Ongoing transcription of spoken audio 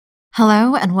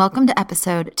Hello, and welcome to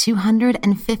episode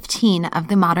 215 of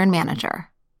The Modern Manager.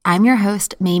 I'm your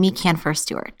host, Mamie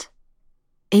Canfer-Stewart.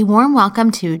 A warm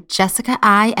welcome to Jessica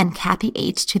I. and Kathy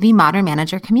H. to the Modern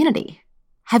Manager community.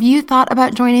 Have you thought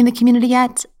about joining the community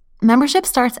yet? Membership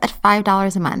starts at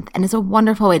 $5 a month and is a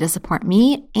wonderful way to support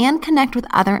me and connect with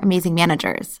other amazing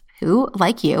managers who,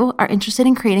 like you, are interested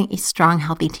in creating a strong,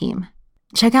 healthy team.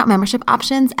 Check out membership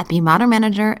options at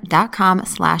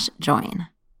themodernmanager.com/join.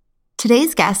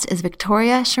 Today's guest is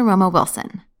Victoria Shiroma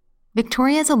Wilson.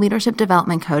 Victoria is a leadership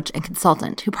development coach and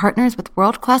consultant who partners with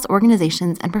world-class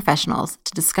organizations and professionals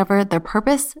to discover their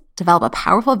purpose, develop a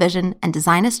powerful vision, and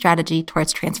design a strategy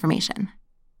towards transformation.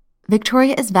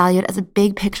 Victoria is valued as a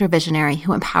big-picture visionary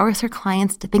who empowers her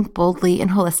clients to think boldly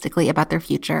and holistically about their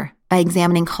future by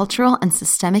examining cultural and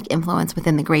systemic influence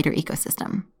within the greater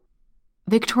ecosystem.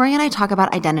 Victoria and I talk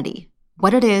about identity,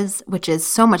 what it is, which is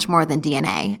so much more than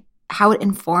DNA, how it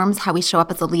informs how we show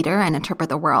up as a leader and interpret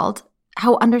the world,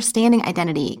 how understanding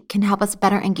identity can help us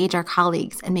better engage our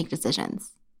colleagues and make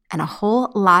decisions, and a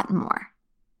whole lot more.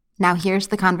 Now here's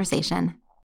the conversation.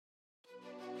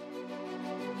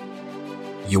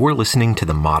 You're listening to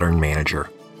The Modern Manager,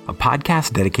 a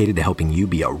podcast dedicated to helping you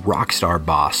be a rockstar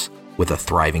boss with a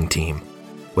thriving team.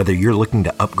 Whether you're looking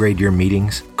to upgrade your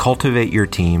meetings, cultivate your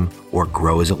team, or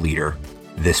grow as a leader,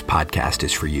 this podcast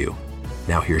is for you.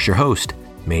 Now here's your host,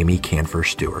 Mamie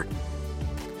Canfer-Stewart.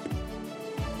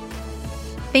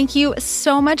 Thank you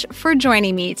so much for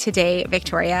joining me today,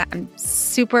 Victoria. I'm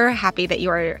super happy that you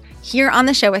are here on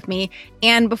the show with me.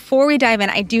 And before we dive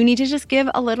in, I do need to just give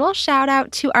a little shout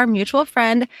out to our mutual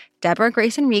friend, Deborah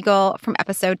Grayson Regal from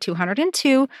episode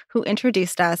 202, who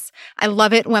introduced us. I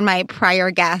love it when my prior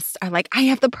guests are like, I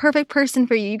have the perfect person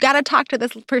for you. You got to talk to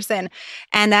this person.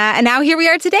 And now here we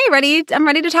are today. I'm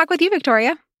ready to talk with you,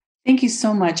 Victoria. Thank you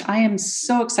so much. I am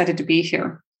so excited to be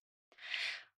here.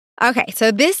 Okay,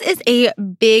 so this is a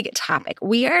big topic.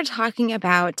 We are talking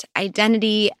about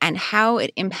identity and how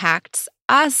it impacts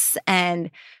us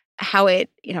and how it,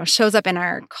 shows up in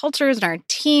our cultures and our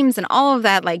teams and all of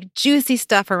that like juicy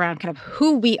stuff around kind of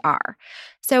who we are.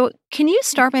 So can you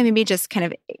start by maybe just kind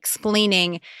of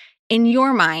explaining in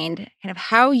your mind kind of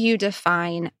how you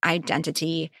define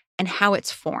identity and how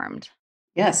it's formed?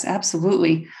 Yes,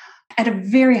 absolutely. At a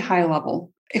very high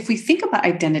level, if we think about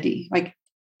identity, like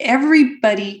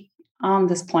everybody on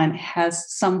this planet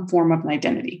has some form of an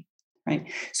identity, right?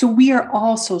 So we are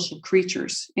all social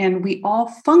creatures and we all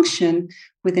function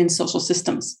within social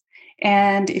systems.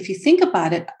 And if you think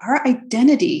about it, our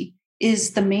identity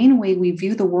is the main way we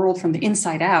view the world from the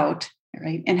inside out,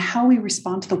 right? And how we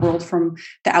respond to the world from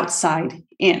the outside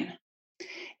in.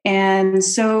 And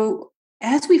so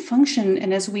as we function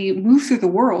and as we move through the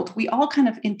world, we all kind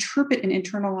of interpret and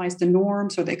internalize the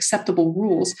norms or the acceptable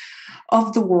rules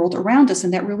of the world around us.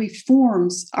 And that really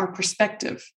forms our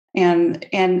perspective. And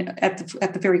at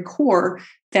the very core,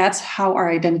 that's how our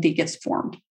identity gets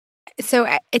formed. So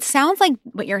it sounds like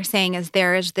what you're saying is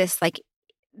there's this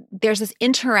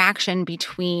interaction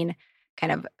between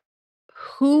kind of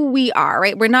who we are,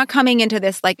 right? We're not coming into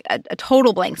this like a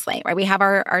total blank slate, right? We have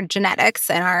our genetics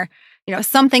and our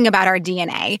something about our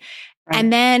DNA. Right.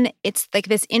 And then it's like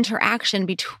this interaction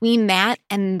between that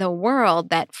and the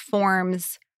world that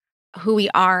forms who we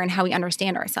are and how we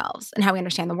understand ourselves and how we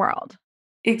understand the world.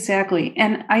 Exactly.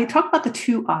 And I talk about the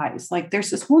two I's, like there's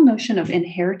this whole notion of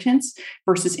inheritance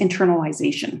versus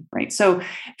internalization, right? So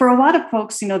for a lot of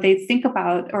folks, they think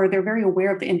about, or they're very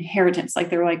aware of the inheritance. Like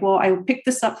they're like, well, I picked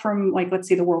this up from like, let's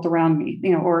say the world around me,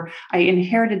 or I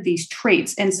inherited these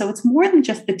traits. And so it's more than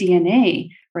just the DNA,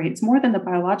 right? It's more than the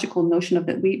biological notion of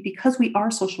that because we are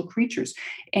social creatures.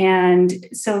 And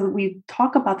so we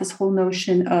talk about this whole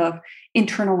notion of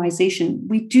internalization.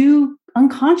 We do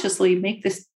unconsciously make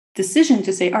this decision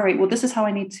to say, all right, well, this is how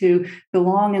I need to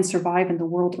belong and survive in the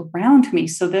world around me,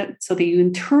 so that you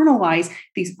internalize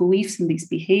these beliefs and these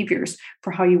behaviors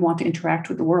for how you want to interact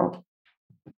with the world.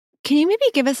 Can you maybe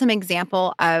give us some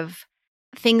example of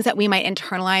things that we might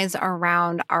internalize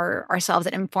around ourselves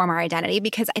that inform our identity?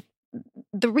 Because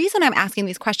the reason I'm asking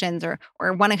these questions or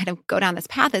want to kind of go down this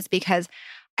path is because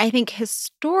I think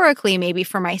historically, maybe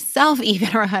for myself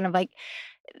even, or kind of like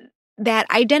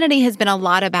that identity has been a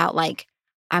lot about like,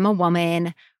 I'm a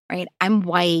woman, right? I'm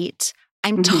white,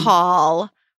 I'm tall,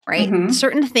 right?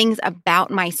 Certain things about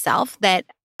myself that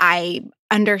I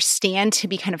understand to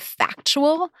be kind of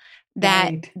factual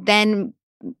that then,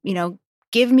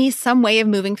 give me some way of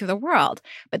moving through the world.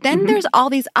 But then there's all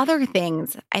these other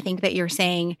things I think that you're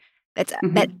saying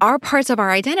that are parts of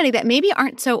our identity that maybe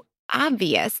aren't so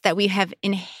obvious that we have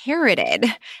inherited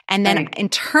and then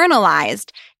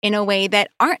internalized in a way that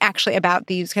aren't actually about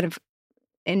these kind of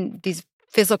in these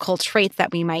physical traits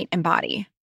that we might embody?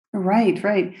 Right,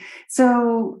 right.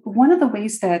 So one of the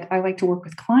ways that I like to work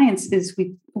with clients is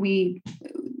we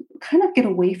kind of get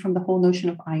away from the whole notion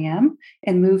of I am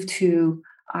and move to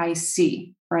I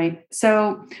see, right?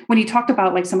 So when you talked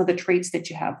about like some of the traits that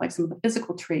you have, like some of the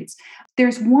physical traits,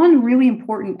 there's one really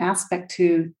important aspect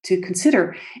to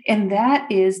consider, and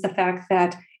that is the fact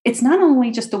that it's not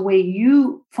only just the way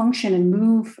you function and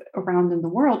move around in the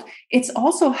world, it's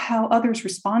also how others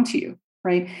respond to you.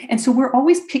 Right. And so we're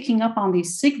always picking up on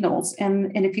these signals.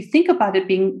 And if you think about it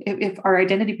being, if our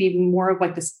identity being more of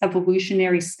like this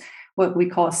evolutionary, what we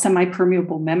call a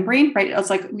semi-permeable membrane, right? It's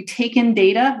like we take in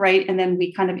data, right? And then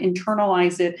we kind of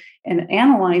internalize it and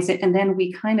analyze it. And then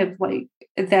we kind of like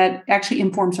that actually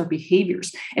informs our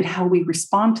behaviors and how we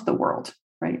respond to the world.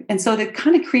 Right. And so that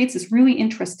kind of creates this really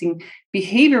interesting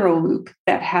behavioral loop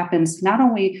that happens not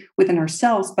only within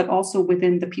ourselves, but also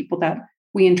within the people that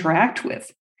we interact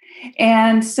with.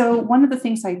 And so one of the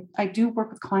things I do work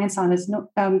with clients on is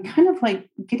kind of like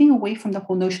getting away from the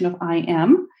whole notion of I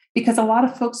am, because a lot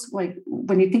of folks, like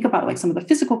when you think about like some of the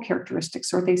physical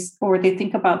characteristics, or they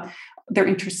think about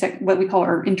their what we call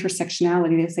our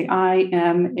intersectionality, they say, I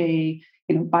am a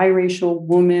biracial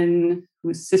woman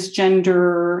who's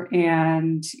cisgender,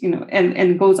 and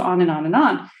and goes on and on and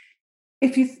on.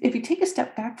 If you take a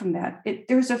step back from that,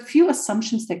 there's a few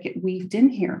assumptions that get weaved in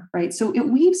here, right? So it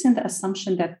weaves in the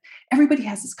assumption that everybody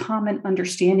has this common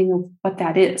understanding of what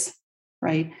that is,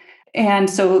 right? And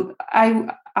so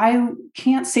I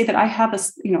can't say that I have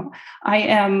I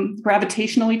am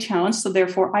gravitationally challenged, so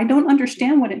therefore I don't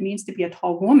understand what it means to be a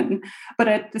tall woman. But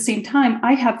at the same time,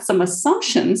 I have some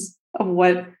assumptions of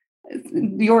what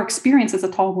your experience as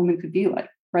a tall woman could be like.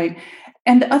 Right.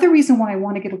 And the other reason why I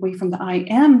want to get away from the I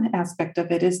am aspect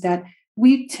of it is that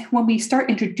when we start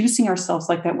introducing ourselves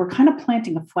like that, we're kind of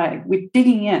planting a flag. We're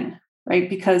digging in, right?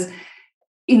 Because,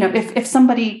 if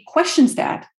somebody questions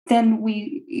that, then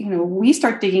we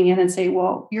start digging in and say,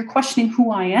 well, you're questioning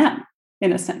who I am,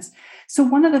 in a sense. So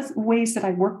one of the ways that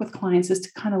I work with clients is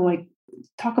to kind of like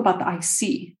talk about the I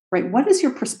see, right? What is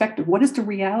your perspective? What is the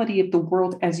reality of the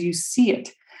world as you see it?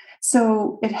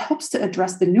 So it helps to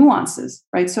address the nuances,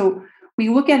 right? So we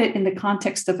look at it in the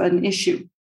context of an issue.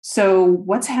 So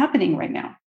what's happening right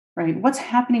now, right? What's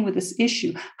happening with this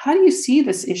issue? How do you see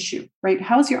this issue, right?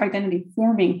 How is your identity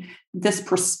forming this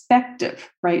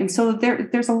perspective, right? And so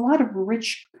there's a lot of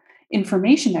rich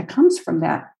information that comes from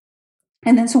that.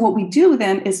 And then so what we do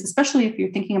then is, especially if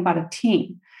you're thinking about a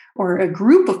team or a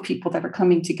group of people that are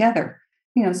coming together,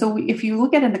 so if you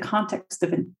look at it in the context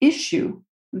of an issue,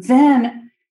 then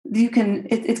you can,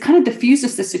 it kind of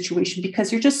diffuses the situation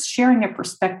because you're just sharing a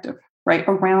perspective, right,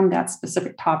 around that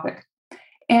specific topic.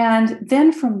 And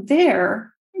then from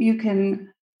there, you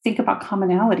can think about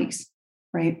commonalities,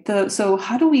 right? So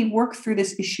how do we work through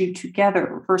this issue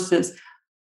together versus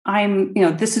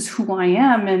this is who I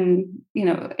am,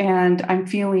 and I'm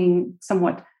feeling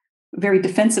somewhat very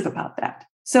defensive about that.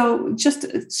 So just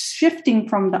shifting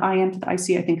from the I am to the I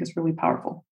see, I think is really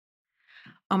powerful.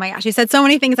 Oh my gosh, you said so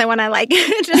many things I want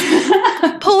to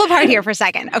just pull apart here for a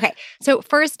second. Okay, so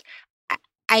first,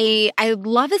 I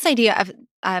love this idea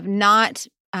of not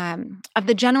of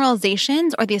the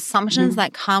generalizations or the assumptions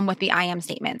that come with the I am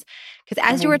statements. Because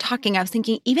as you were talking, I was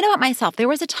thinking even about myself. There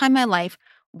was a time in my life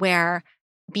where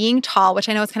being tall, which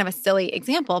I know is kind of a silly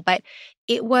example, but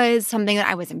it was something that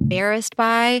I was embarrassed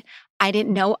by. I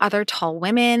didn't know other tall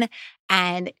women,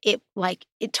 and it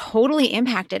totally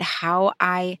impacted how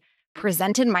I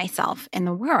presented myself in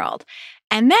the world.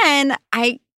 And then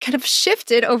I kind of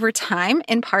shifted over time,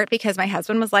 in part because my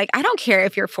husband was like, I don't care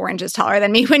if you're 4 inches taller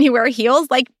than me when you wear heels,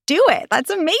 do it. That's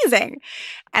amazing.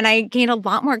 And I gained a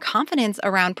lot more confidence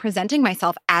around presenting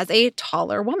myself as a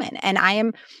taller woman. And I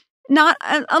am not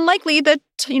unlikely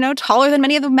taller than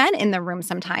many of the men in the room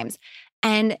sometimes.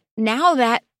 And now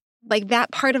that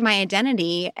that part of my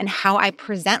identity and how I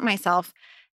present myself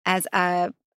as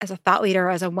a thought leader,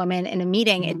 as a woman in a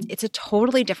meeting, it's a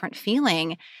totally different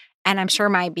feeling. And I'm sure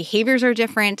my behaviors are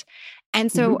different.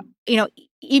 And so,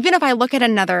 even if I look at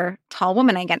another tall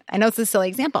woman, again, I know it's a silly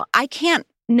example, I can't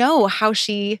know how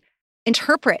she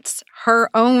interprets her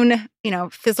own,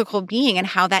 physical being and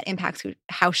how that impacts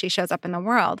how she shows up in the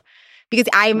world. Because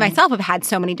I myself have had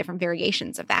so many different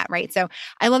variations of that, right? So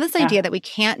I love this idea that we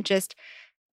can't just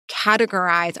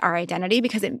categorize our identity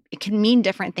because it can mean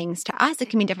different things to us. It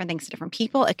can mean different things to different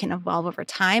people. It can evolve over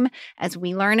time as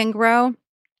we learn and grow.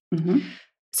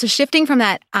 So shifting from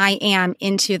that I am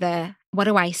into the what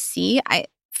do I see, I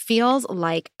feels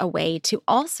like a way to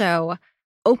also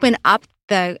open up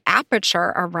the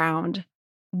aperture around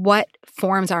what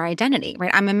forms our identity,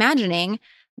 right? I'm imagining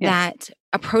that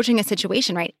approaching a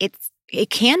situation, right? It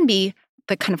can be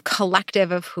the kind of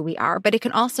collective of who we are, but it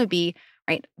can also be,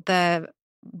 right, the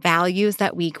values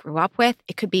that we grew up with.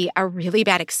 It could be a really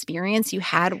bad experience you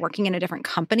had working in a different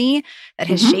company that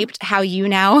has shaped how you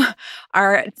now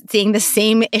are seeing the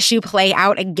same issue play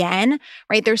out again,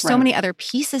 right? There's so many other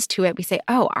pieces to it. We say,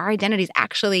 oh, our identity is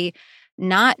actually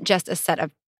not just a set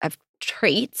of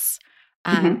traits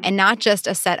and not just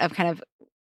a set of kind of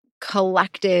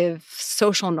collective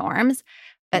social norms,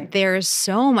 but there's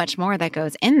so much more that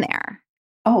goes in there.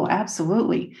 Oh,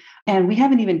 absolutely. And we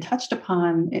haven't even touched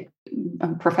upon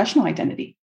professional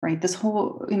identity, right? This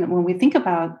whole, when we think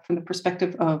about from the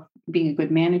perspective of being a good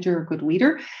manager, a good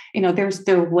leader, there's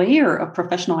the layer of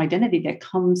professional identity that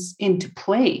comes into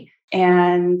play.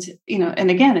 And,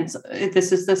 and again,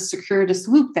 this is the circuitous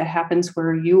loop that happens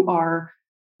where you are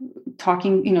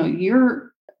talking,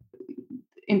 you're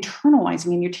internalizing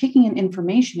and you're taking in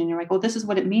information and you're like, well, this is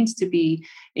what it means to be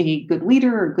a good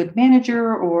leader or a good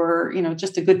manager or,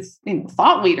 just a good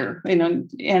thought leader,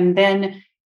 and then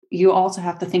you also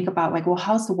have to think about like, well,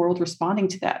 how's the world responding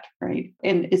to that, right?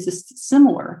 And is this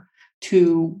similar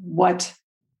to what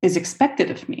is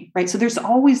expected of me, right? So there's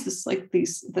always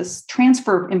this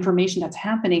transfer of information that's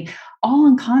happening all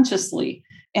unconsciously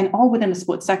and all within a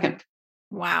split second.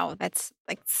 Wow, that's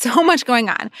like so much going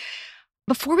on.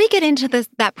 Before we get into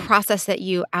that process that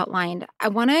you outlined, I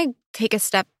want to take a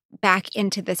step back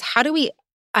into this. How do we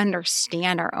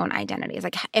understand our own identities?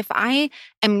 Like if I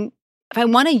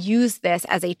want to use this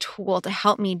as a tool to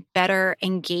help me better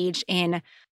engage in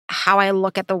how I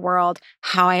look at the world,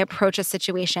 how I approach a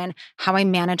situation, how I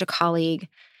manage a colleague,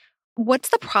 what's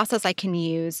the process I can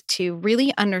use to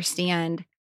really understand,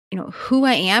 who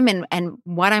I am and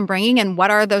what I'm bringing and what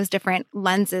are those different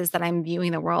lenses that I'm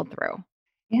viewing the world through?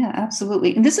 Yeah,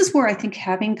 absolutely. And this is where I think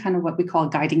having kind of what we call a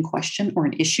guiding question or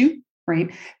an issue, right?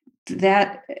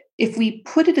 That if we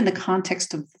put it in the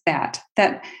context of that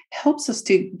helps us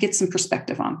to get some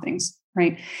perspective on things,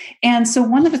 right? And so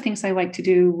one of the things I like to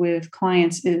do with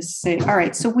clients is say, all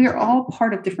right, so we're all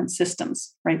part of different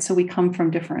systems, right? So we come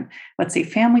from different, let's say,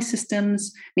 family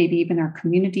systems, maybe even our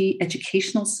community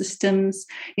educational systems.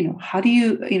 How do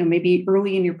you, maybe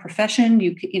early in your profession,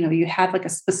 you had like a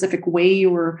specific way you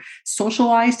were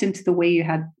socialized into the way you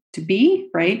had to be,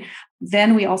 right?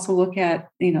 Then we also look at,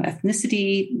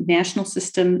 ethnicity, national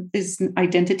system,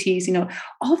 identities,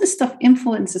 all this stuff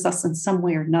influences us in some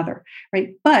way or another,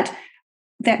 right? But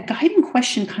that guiding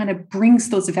question kind of brings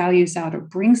those values out, or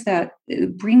brings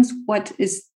what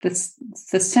is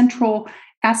the central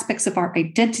aspects of our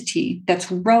identity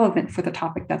that's relevant for the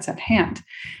topic that's at hand.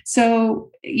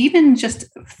 So even just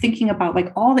thinking about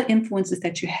like all the influences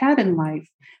that you had in life,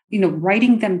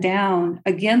 writing them down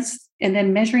against and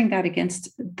then measuring that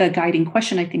against the guiding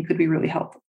question, I think could be really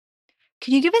helpful.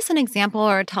 Could you give us an example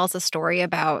or tell us a story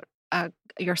about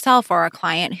yourself or a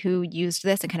client who used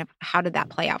this and kind of how did that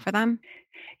play out for them?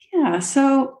 Yeah,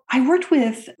 so I worked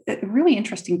with a really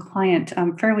interesting client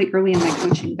fairly early in my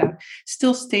coaching that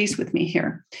still stays with me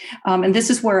here. And this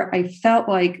is where I felt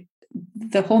like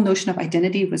the whole notion of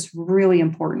identity was really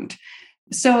important.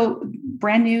 So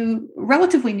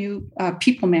relatively new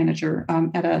people manager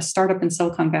at a startup in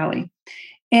Silicon Valley.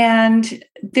 And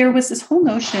there was this whole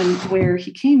notion where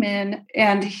he came in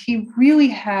and he really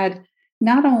had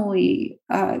not only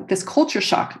this culture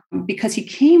shock, because he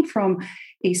came from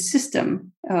a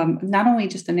system, not only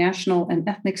just a national and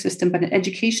ethnic system, but an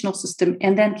educational system.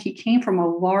 And then he came from a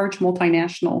large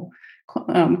multinational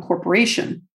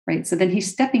corporation, right? So then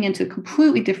he's stepping into a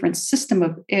completely different system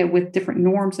with different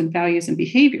norms and values and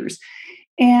behaviors.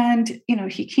 And,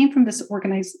 he came from this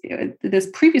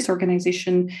previous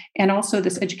organization and also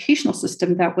this educational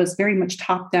system that was very much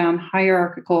top-down,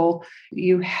 hierarchical.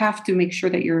 You have to make sure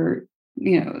that you're,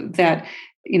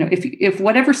 if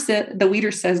whatever the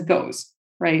leader says goes,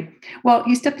 right? Well,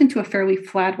 he stepped into a fairly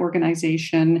flat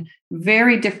organization,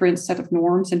 very different set of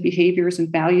norms and behaviors and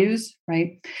values,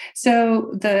 right?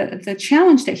 So the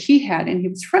challenge that he had and he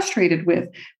was frustrated with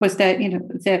was that,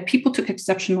 that people took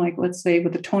exception, like, let's say,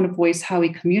 with the tone of voice, how he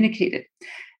communicated.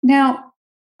 Now,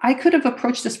 I could have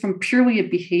approached this from purely a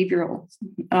behavioral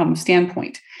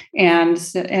standpoint and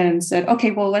said, okay,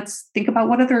 well, let's think about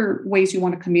what other ways you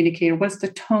want to communicate, or what's the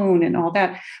tone and all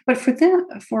that. But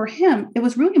for him, it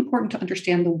was really important to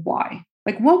understand the why,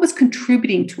 like what was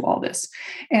contributing to all this.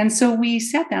 And so we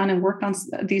sat down and worked on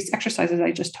these exercises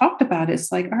I just talked about.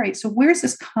 It's like, all right, so where's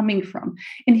this coming from?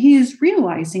 And he is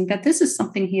realizing that this is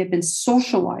something he had been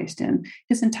socialized in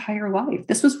his entire life.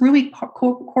 This was really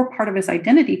core part of his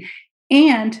identity.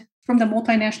 And from the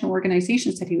multinational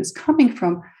organizations that he was coming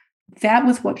from, that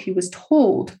was what he was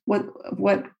told,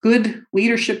 what good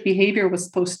leadership behavior was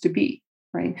supposed to be,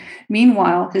 right?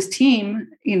 Meanwhile, his team,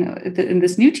 and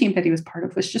this new team that he was part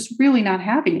of was just really not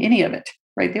having any of it,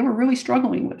 right? They were really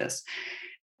struggling with this.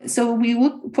 So we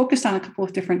focused on a couple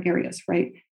of different areas,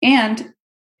 right? And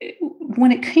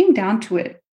when it came down to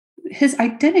it, his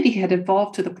identity had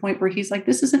evolved to the point where he's like,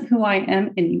 this isn't who I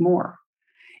am anymore.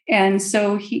 And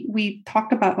so we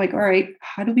talked about like, all right,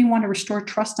 how do we want to restore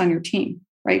trust on your team,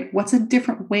 right? What's a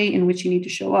different way in which you need to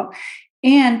show up?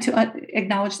 And to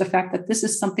acknowledge the fact that this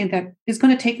is something that is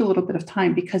going to take a little bit of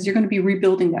time because you're going to be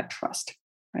rebuilding that trust,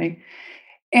 right?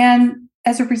 And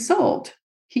as a result,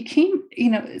 he came,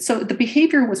 so the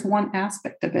behavior was one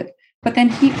aspect of it, but then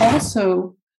he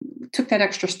also took that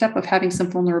extra step of having some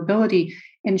vulnerability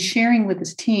and sharing with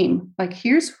his team, like,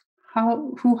 here's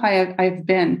who I've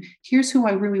been. Here's who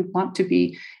I really want to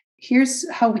be. Here's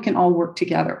how we can all work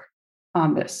together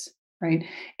on this, right?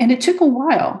 And it took a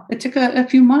while. It took a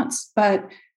few months, but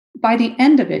by the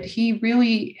end of it, he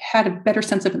really had a better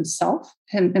sense of himself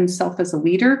as a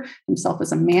leader, himself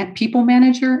as a people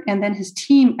manager, and then his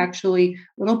team actually,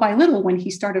 little by little, when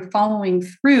he started following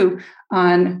through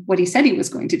on what he said he was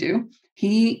going to do,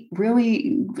 he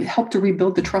really helped to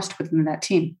rebuild the trust within that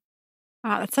team.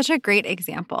 Wow, that's such a great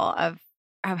example of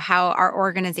how our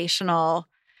organizational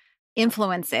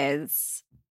influences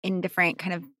in different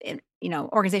kind of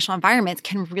organizational environments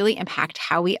can really impact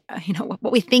how we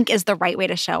what we think is the right way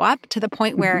to show up, to the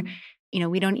point where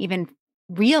we don't even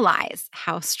realize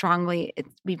how strongly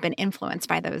we've been influenced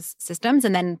by those systems,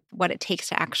 and then what it takes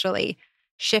to actually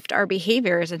shift our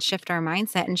behaviors and shift our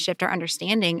mindset and shift our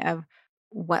understanding of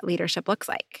what leadership looks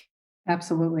like.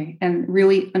 Absolutely. And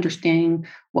really understanding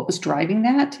what was driving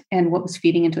that and what was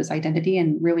feeding into his identity,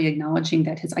 and really acknowledging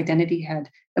that his identity had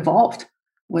evolved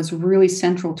was really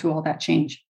central to all that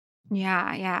change.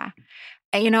 Yeah, yeah.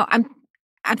 I'm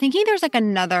thinking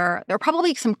there are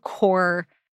probably some core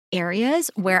areas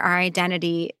where our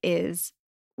identity is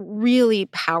really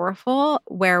powerful,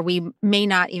 where we may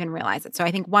not even realize it. So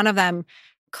I think one of them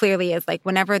clearly is like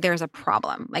whenever there's a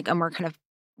problem, like, and we're kind of,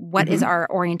 what is our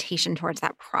orientation towards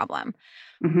that problem?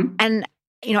 And,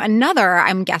 another,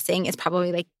 I'm guessing, is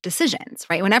probably like decisions,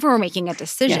 right? Whenever we're making a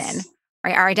decision, Yes.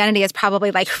 right, our identity is probably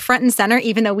like front and center,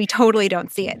 even though we totally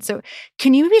don't see it. So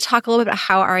can you maybe talk a little bit about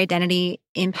how our identity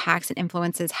impacts and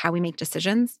influences how we make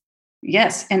decisions?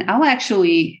 Yes. And I'll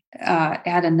actually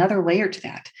add another layer to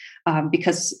that,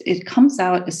 because it comes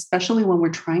out, especially when we're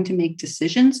trying to make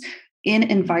decisions in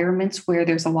environments where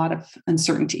there's a lot of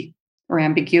uncertainty or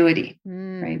ambiguity,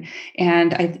 right?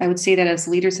 And I would say that as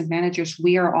leaders and managers,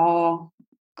 we are all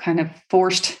kind of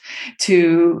forced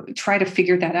to try to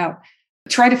figure that out.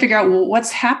 Try to figure out, well,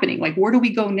 what's happening? Like, where do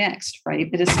we go next, right?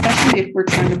 But especially if we're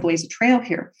trying to blaze a trail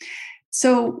here.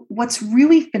 So what's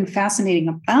really been fascinating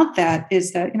about that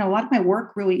is that, a lot of my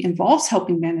work really involves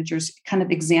helping managers kind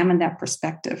of examine that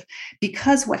perspective,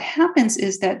 because what happens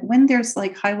is that when there's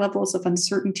like high levels of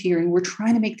uncertainty, and we're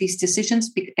trying to make these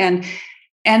decisions,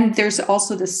 and there's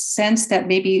also the sense that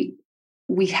maybe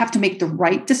we have to make the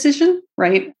right decision,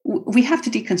 right? We have to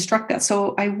deconstruct that.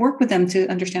 So I work with them to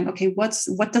understand, okay, what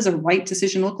does a right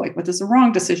decision look like? What does a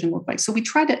wrong decision look like? So we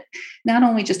try to not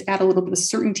only just add a little bit of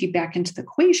certainty back into the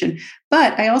equation,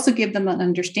 but I also give them an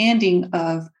understanding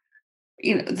of,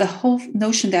 the whole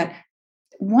notion that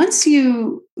if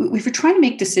you're trying to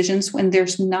make decisions when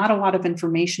there's not a lot of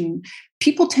information,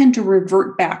 people tend to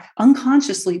revert back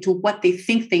unconsciously to what they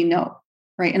think they know.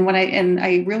 Right. And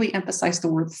I really emphasize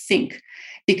the word think,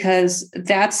 because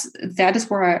that is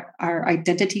where our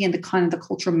identity and the kind of the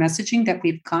cultural messaging that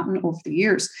we've gotten over the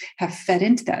years have fed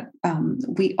into that.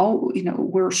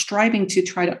 We're striving to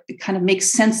try to kind of make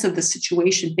sense of the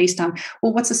situation based on,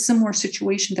 well, what's a similar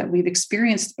situation that we've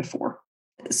experienced before?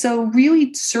 So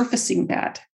really surfacing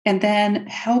that and then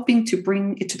helping to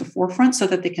bring it to the forefront so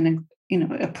that they can,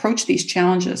 approach these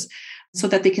challenges, so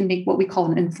that they can make what we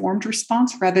call an informed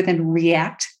response rather than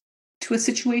react to a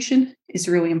situation, is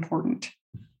really important.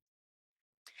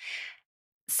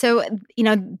 So,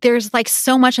 there's like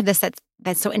so much of this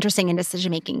that's so interesting in decision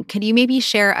making. Could you maybe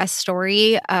share a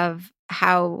story of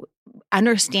how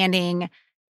understanding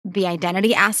the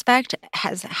identity aspect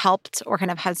has helped or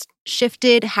kind of has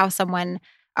shifted how someone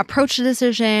approached a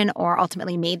decision or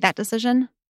ultimately made that decision?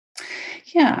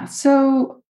 Yeah.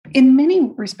 So in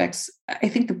many respects, I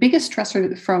think the biggest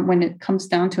stressor from when it comes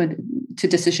down to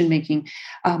decision making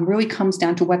really comes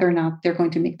down to whether or not they're going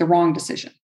to make the wrong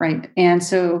decision, right? And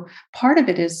so part of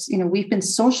it is, we've been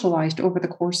socialized over the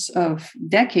course of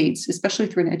decades, especially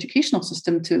through an educational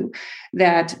system too,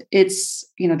 that it's,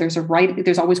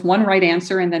 there's always one right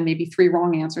answer and then maybe three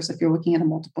wrong answers if you're looking at a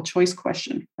multiple choice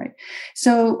question, right?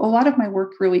 So a lot of my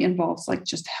work really involves like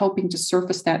just helping to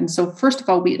surface that. And so first of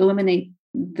all, we eliminate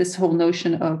this whole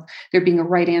notion of there being a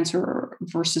right answer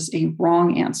versus a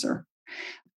wrong answer.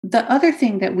 The other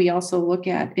thing that we also look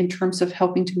at in terms of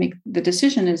helping to make the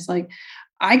decision is like,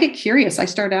 I get curious. I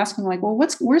start asking like, well,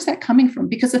 where's that coming from?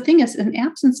 Because the thing is, in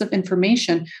absence of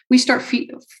information, we start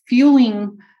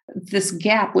fueling this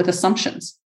gap with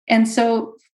assumptions. And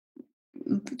so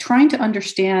trying to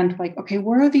understand like, okay,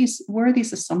 where are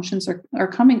these assumptions are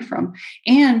coming from?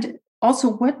 And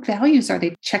also, what values are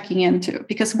they checking into?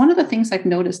 Because one of the things I've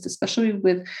noticed, especially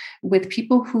with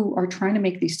people who are trying to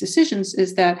make these decisions,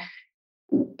 is that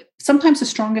sometimes the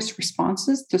strongest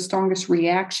responses, the strongest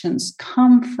reactions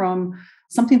come from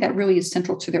something that really is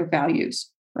central to their values,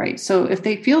 right? So if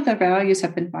they feel their values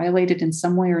have been violated in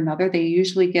some way or another, they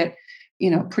usually get,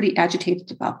 pretty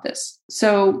agitated about this.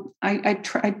 So I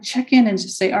check in and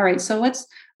just say, all right, so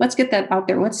let's get that out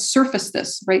there. Let's surface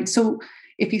this, right? So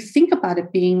if you think about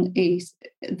it being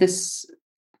this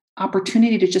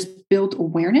opportunity to just build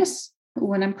awareness,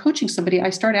 when I'm coaching somebody,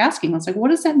 I start asking, it's like, what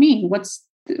does that mean?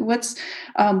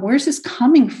 Where's this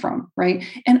coming from, right?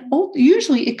 And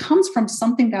usually it comes from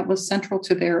something that was central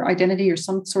to their identity or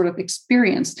some sort of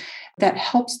experience that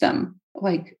helps them,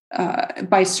 like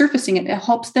by surfacing it, it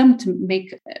helps them to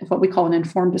make what we call an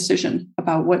informed decision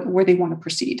about where they want to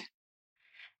proceed.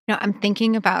 I'm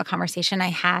thinking about a conversation I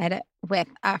had with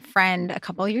a friend a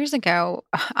couple of years ago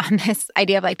on this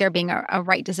idea of like there being a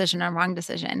right decision and a wrong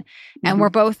decision. And we're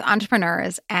both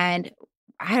entrepreneurs, and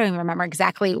I don't even remember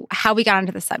exactly how we got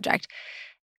into the subject.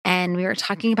 And we were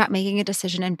talking about making a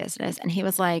decision in business. And he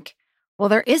was like, well,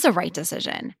 there is a right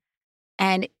decision.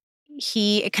 And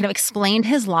he kind of explained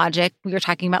his logic. We were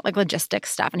talking about like logistics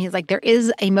stuff. And he's like, there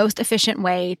is a most efficient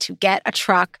way to get a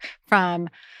truck from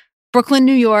Brooklyn,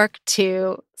 New York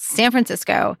to San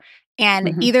Francisco.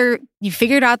 And either you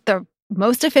figured out the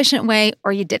most efficient way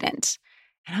or you didn't.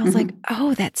 And I was like,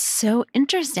 oh, that's so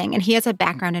interesting. And he has a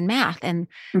background in math. And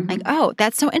like, oh,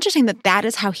 that's so interesting that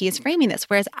is how he is framing this.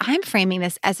 Whereas I'm framing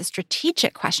this as a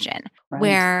strategic question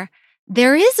where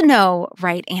there is no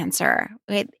right answer.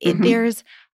 There's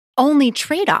only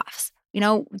trade-offs.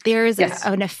 There's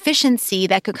an efficiency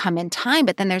that could come in time,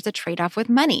 but then there's a trade-off with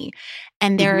money.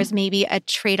 And there's maybe a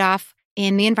trade-off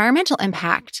in the environmental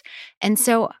impact. And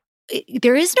so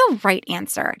there is no right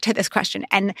answer to this question.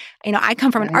 And, I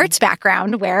come from an arts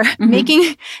background where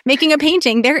making a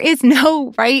painting, there is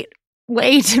no right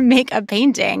way to make a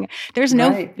painting. There's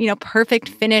no, perfect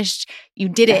finished, you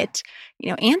did it,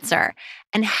 answer.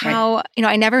 And how,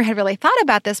 I never had really thought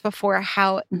about this before,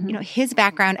 how, his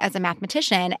background as a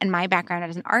mathematician and my background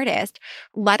as an artist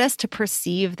led us to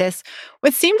perceive this,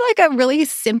 what seemed like a really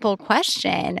simple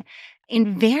question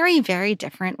in very, very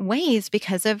different ways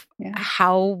because of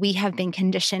how we have been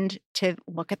conditioned to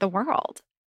look at the world.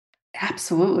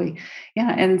 Absolutely.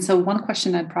 Yeah. And so one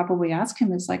question I'd probably ask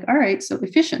him is like, all right, so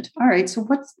efficient. All right. So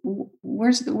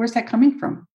where's that coming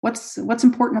from? What's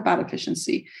important about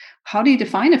efficiency? How do you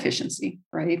define efficiency?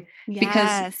 Right. Yes.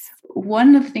 Because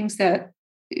one of the things that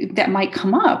might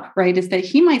come up, right, is that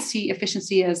he might see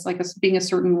efficiency as like being a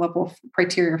certain level of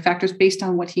criteria or factors based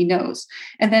on what he knows.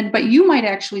 And then, but you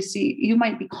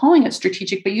might be calling it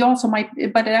strategic, but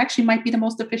it actually might be the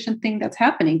most efficient thing that's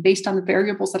happening based on the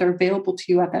variables that are available to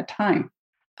you at that time.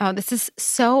 Oh, this is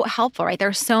so helpful, right? There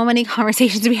are so many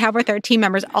conversations we have with our team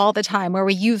members all the time where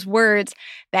we use words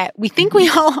that we think we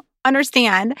all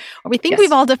understand, or we think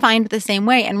we've all defined the same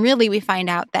way. And really we find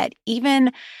out that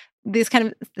even this kind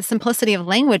of the simplicity of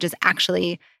language is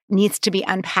actually needs to be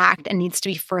unpacked and needs to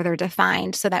be further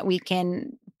defined so that we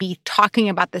can be talking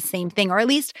about the same thing, or at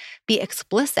least be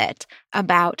explicit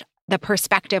about the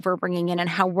perspective we're bringing in and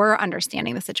how we're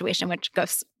understanding the situation, which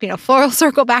goes, full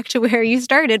circle back to where you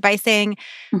started by saying,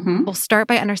 we'll start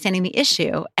by understanding the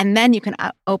issue, and then you can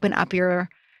open up your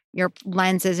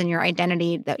lenses and your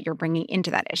identity that you're bringing into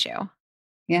that issue.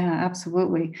 Yeah,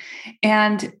 absolutely.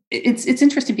 And it's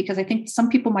interesting because I think some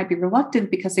people might be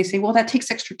reluctant because they say, well, that takes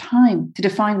extra time to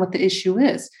define what the issue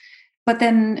is. But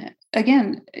then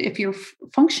again, if you're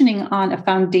functioning on a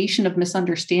foundation of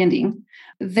misunderstanding,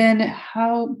 then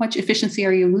how much efficiency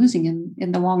are you losing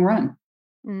in the long run?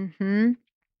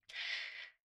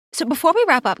 So before we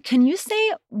wrap up, can you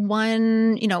say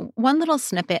one little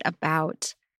snippet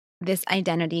about this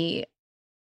identity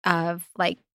of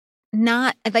like,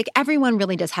 not like everyone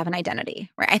really does have an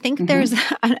identity, right? I think there's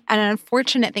an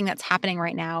unfortunate thing that's happening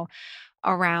right now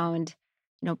around,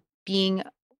 being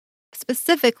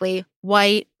specifically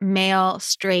white, male,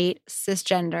 straight,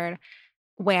 cisgendered,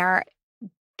 where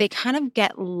they kind of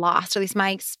get lost, or at least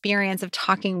my experience of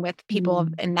talking with people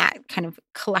in that kind of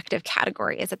collective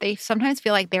category is that they sometimes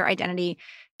feel like their identity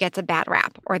gets a bad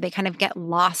rap, or they kind of get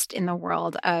lost in the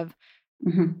world of,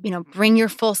 bring your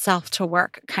full self to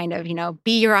work, kind of,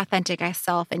 be your authentic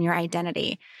self and your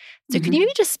identity. So can you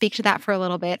maybe just speak to that for a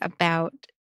little bit about,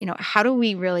 how do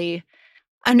we really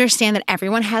understand that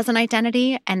everyone has an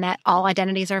identity and that all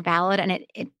identities are valid? And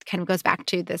it kind of goes back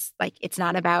to this, like, it's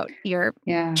not about your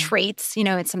traits,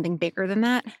 it's something bigger than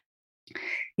that.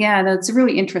 Yeah, that's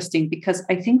really interesting, because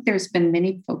I think there's been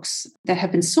many folks that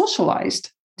have been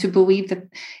socialized to believe that,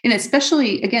 and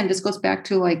especially, again, this goes back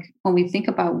to like when we think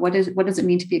about what does it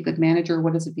mean to be a good manager?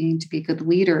 What does it mean to be a good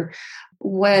leader?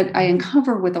 What I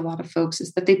uncover with a lot of folks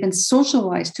is that they've been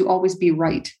socialized to always be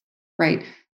right?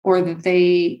 Or that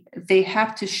they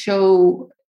have to show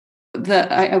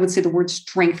I would say the word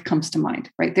strength comes to mind,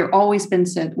 right? They're always been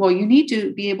said, well, you need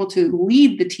to be able to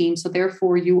lead the team. So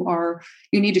therefore you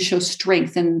need to show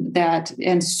strength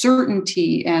and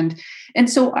certainty. And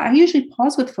so I usually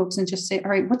pause with folks and just say,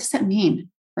 all right, what does that mean?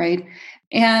 Right.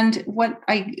 And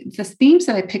the themes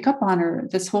that I pick up on are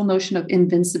this whole notion of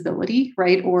invincibility,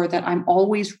 right? Or that I'm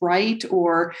always right,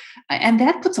 and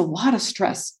that puts a lot of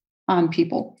stress on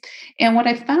people. And what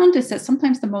I found is that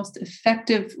sometimes the most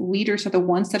effective leaders are the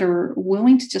ones that are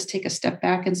willing to just take a step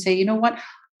back and say, you know what,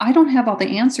 I don't have all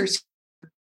the answers,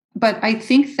 but I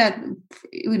think that,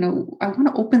 I want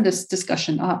to open this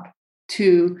discussion up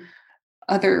to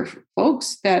other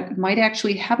folks that might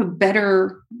actually have a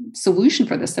better solution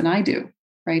for this than I do.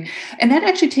 Right. And that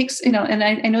actually takes, and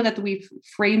I know that we've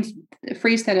phrased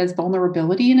that as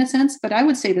vulnerability in a sense, but I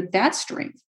would say that that's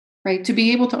strength. Right. To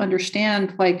be able to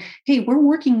understand, like, hey, we're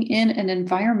working in an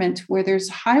environment where there's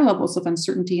high levels of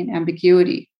uncertainty and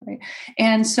ambiguity. Right.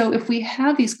 And so if we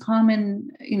have these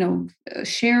common,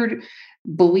 shared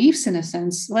beliefs, in a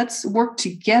sense, let's work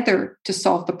together to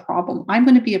solve the problem. I'm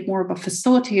going to be more of a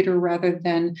facilitator rather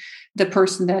than the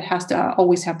person that has to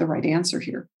always have the right answer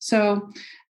here. So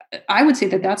I would say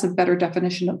that that's a better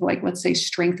definition of, like, let's say,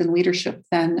 strength and leadership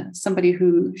than somebody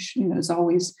who, is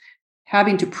always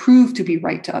having to prove to be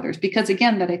right to others. Because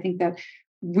again, that I think that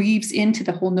weaves into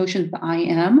the whole notion of the I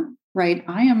am, right?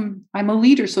 I'm a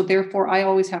leader, so therefore I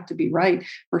always have to be right,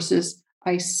 versus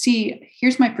I see,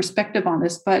 here's my perspective on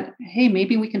this, but hey,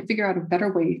 maybe we can figure out a better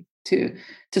way to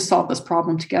solve this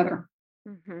problem together.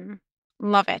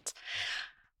 Love it.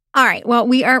 All right. Well,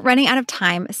 we are running out of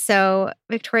time. So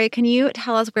Victoria, can you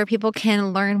tell us where people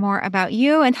can learn more about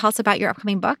you and tell us about your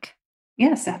upcoming book?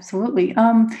 Yes, absolutely.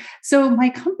 So my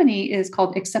company is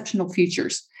called Exceptional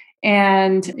Futures.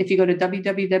 And if you go to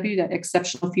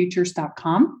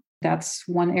www.exceptionalfutures.com, that's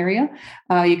one area.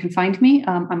 You can find me.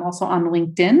 I'm also on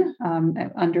LinkedIn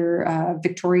under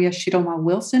Victoria Shiroma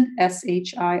Wilson,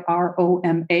 Shiroma,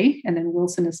 and then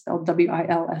Wilson is spelled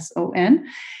Wilson.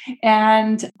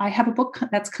 And I have a book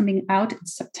that's coming out in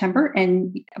September,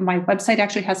 and my website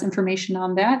actually has information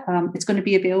on that. It's going to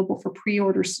be available for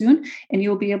pre-order soon, and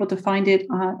you'll be able to find it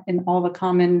in all the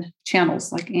common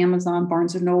channels like Amazon,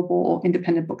 Barnes & Noble,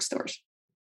 independent bookstores.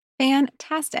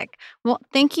 Fantastic. Well,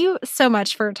 thank you so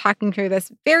much for talking through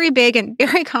this very big and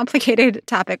very complicated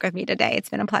topic with me today. It's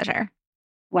been a pleasure.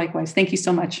 Likewise. Thank you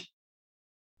so much.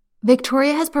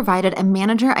 Victoria has provided a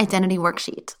manager identity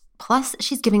worksheet. Plus,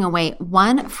 she's giving away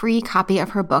one free copy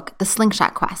of her book, The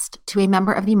Slingshot Quest, to a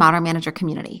member of the Modern Manager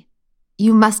community.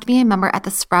 You must be a member at the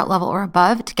Sprout level or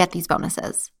above to get these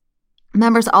bonuses.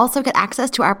 Members also get access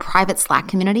to our private Slack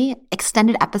community,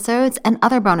 extended episodes, and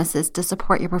other bonuses to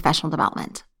support your professional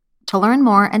development. To learn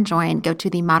more and join, go to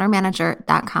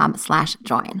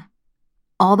themodernmanager.com/join.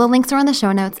 All the links are in the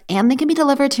show notes, and they can be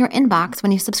delivered to your inbox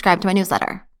when you subscribe to my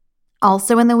newsletter.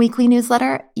 Also in the weekly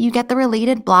newsletter, you get the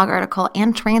related blog article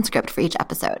and transcript for each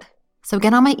episode. So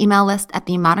get on my email list at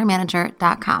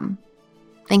themodernmanager.com.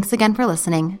 Thanks again for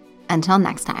listening. Until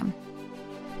next time.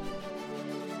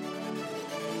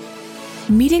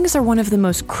 Meetings are one of the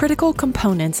most critical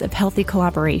components of healthy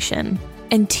collaboration,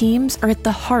 and teams are at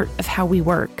the heart of how we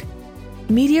work.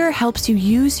 Meteor helps you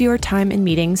use your time in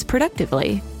meetings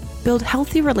productively, build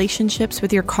healthy relationships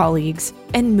with your colleagues,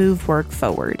 and move work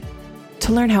forward.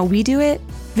 To learn how we do it,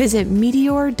 visit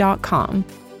meteor.com.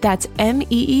 That's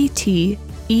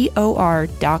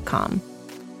MEETEOR.com.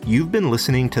 You've been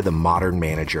listening to The Modern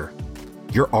Manager.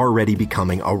 You're already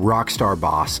becoming a rockstar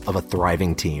boss of a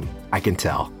thriving team, I can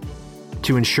tell.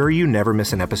 To ensure you never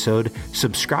miss an episode,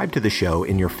 subscribe to the show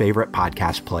in your favorite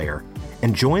podcast player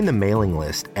and join the mailing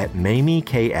list at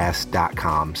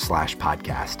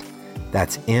mamieks.com/podcast.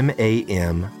 That's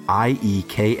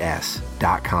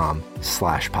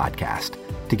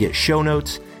MAMIEKS.com/podcast to get show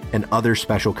notes and other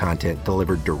special content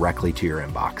delivered directly to your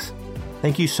inbox.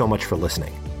 Thank you so much for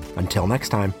listening. Until next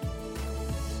time.